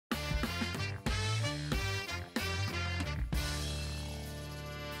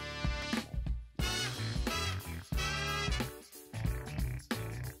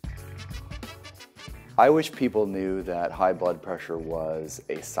I wish people knew that high blood pressure was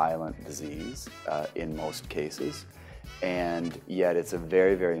a silent disease in most cases, and yet it's a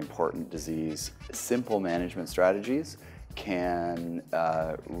very, very important disease. Simple management strategies can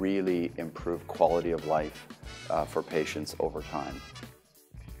really improve quality of life for patients over time.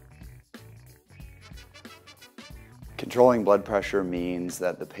 Controlling blood pressure means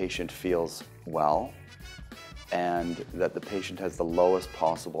that the patient feels well and that the patient has the lowest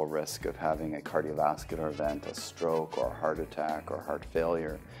possible risk of having a cardiovascular event, a stroke or a heart attack or heart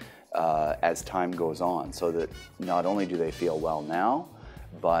failure as time goes on, so that not only do they feel well now,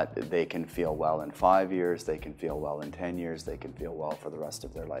 but they can feel well in 5 years, they can feel well in 10 years, they can feel well for the rest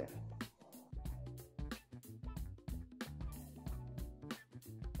of their life.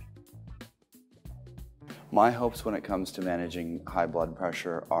 My hopes when it comes to managing high blood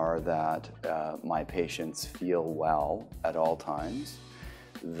pressure are that my patients feel well at all times,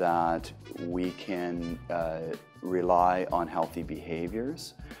 that we can rely on healthy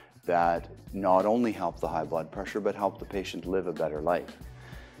behaviors that not only help the high blood pressure but help the patient live a better life.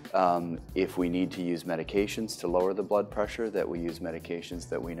 If we need to use medications to lower the blood pressure, that we use medications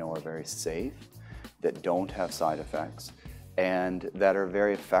that we know are very safe, that don't have side effects, and that are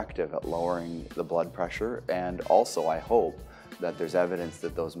very effective at lowering the blood pressure. And also, I hope that there's evidence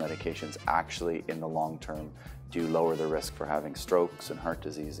that those medications actually, in the long term, do lower the risk for having strokes and heart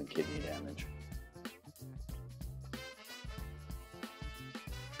disease and kidney damage.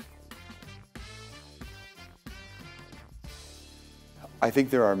 I think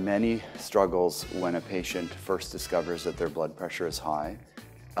there are many struggles when a patient first discovers that their blood pressure is high.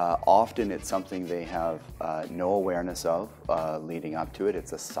 Often it's something they have no awareness of leading up to it.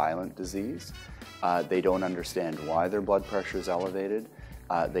 It's a silent disease. They don't understand why their blood pressure is elevated.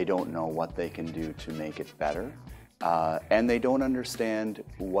 They don't know what they can do to make it better. And they don't understand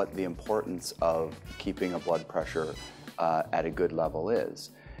what the importance of keeping a blood pressure at a good level is.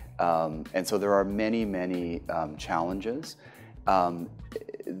 And so there are many, many challenges.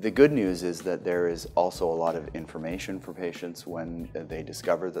 The good news is that there is also a lot of information for patients when they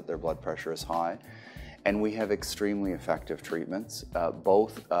discover that their blood pressure is high. And we have extremely effective treatments,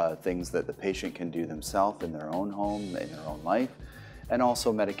 both things that the patient can do themselves in their own home, in their own life, and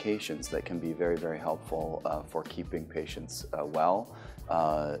also medications that can be very, very helpful for keeping patients well,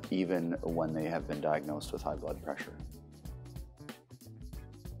 even when they have been diagnosed with high blood pressure.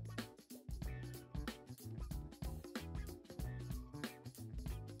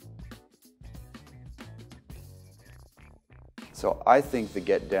 So I think the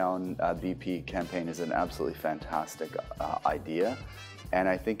GetDownBP campaign is an absolutely fantastic idea, and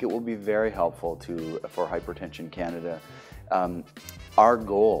I think it will be very helpful for Hypertension Canada. Our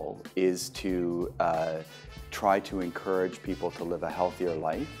goal is to try to encourage people to live a healthier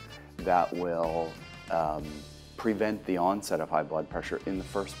life that will prevent the onset of high blood pressure in the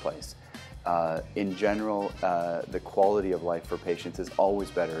first place. In general, the quality of life for patients is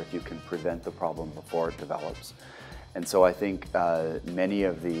always better if you can prevent the problem before it develops. And so I think many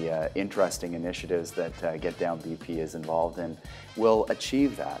of the interesting initiatives that GetDownBP is involved in will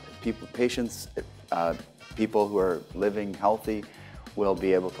achieve that. People who are living healthy will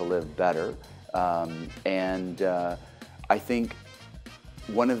be able to live better. And I think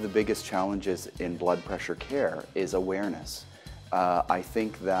one of the biggest challenges in blood pressure care is awareness. I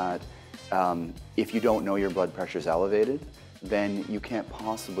think that if you don't know your blood pressure is elevated, then you can't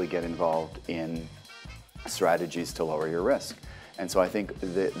possibly get involved in strategies to lower your risk. And so I think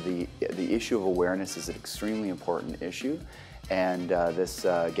the issue of awareness is an extremely important issue, and this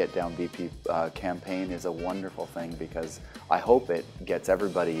GetDownBP campaign is a wonderful thing because I hope it gets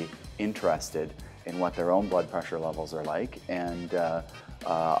everybody interested in what their own blood pressure levels are like, and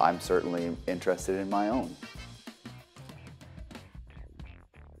I'm certainly interested in my own.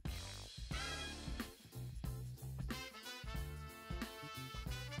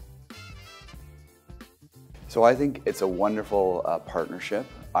 So I think it's a wonderful partnership.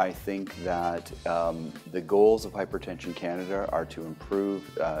 I think that the goals of Hypertension Canada are to improve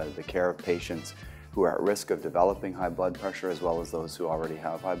the care of patients who are at risk of developing high blood pressure as well as those who already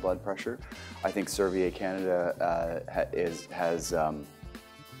have high blood pressure. I think Servier Canada has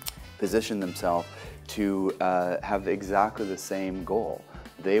positioned themselves to have exactly the same goal.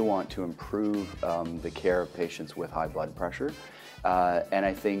 They want to improve the care of patients with high blood pressure. And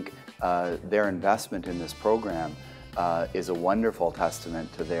I think their investment in this program is a wonderful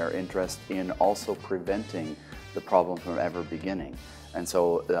testament to their interest in also preventing the problem from ever beginning. And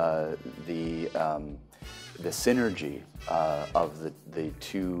so the synergy of the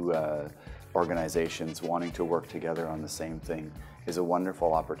two organizations wanting to work together on the same thing is a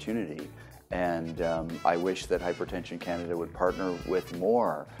wonderful opportunity. And I wish that Hypertension Canada would partner with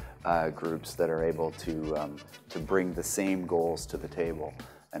more groups that are able to bring the same goals to the table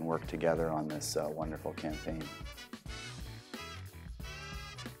and work together on this wonderful campaign.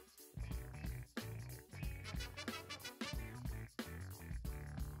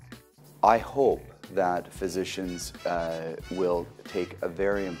 I hope that physicians will take a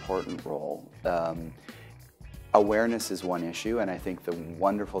very important role. Awareness is one issue, and I think the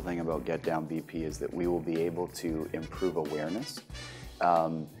wonderful thing about GetDownBP is that we will be able to improve awareness.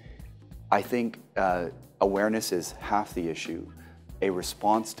 I think awareness is half the issue. A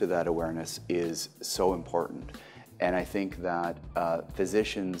response to that awareness is so important. And I think that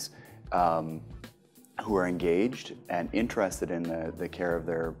physicians who are engaged and interested in the care of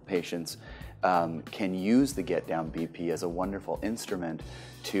their patients can use the GetDownBP as a wonderful instrument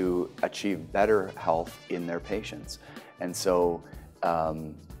to achieve better health in their patients. And so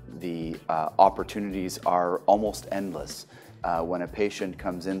the opportunities are almost endless. When a patient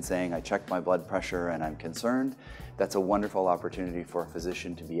comes in saying, I checked my blood pressure and I'm concerned, that's a wonderful opportunity for a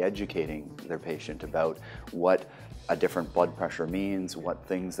physician to be educating their patient about what a different blood pressure means, what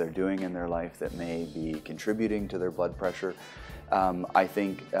things they're doing in their life that may be contributing to their blood pressure. I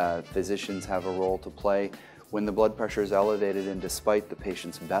think physicians have a role to play when the blood pressure is elevated, and despite the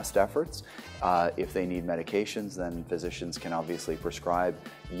patient's best efforts, if they need medications, then physicians can obviously prescribe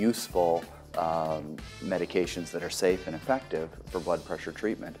useful medications that are safe and effective for blood pressure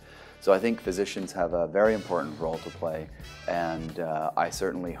treatment. So I think physicians have a very important role to play, and I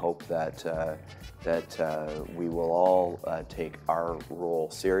certainly hope that we will all take our role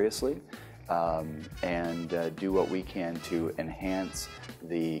seriously and do what we can to enhance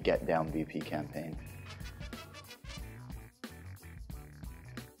the GetDownBP campaign.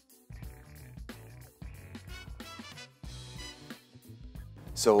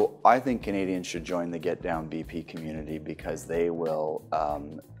 So I think Canadians should join the GetDownBP community because they will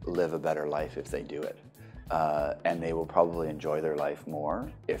live a better life if they do it. And they will probably enjoy their life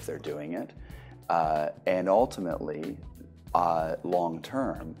more if they're doing it. And ultimately, long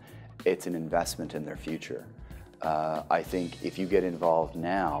term, it's an investment in their future. I think if you get involved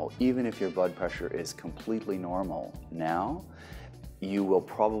now, even if your blood pressure is completely normal now, you will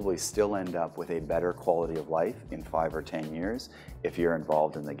probably still end up with a better quality of life in 5 or 10 years if you're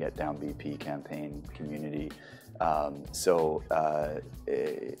involved in the GetDownBP campaign community. So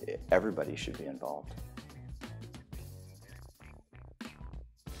everybody should be involved.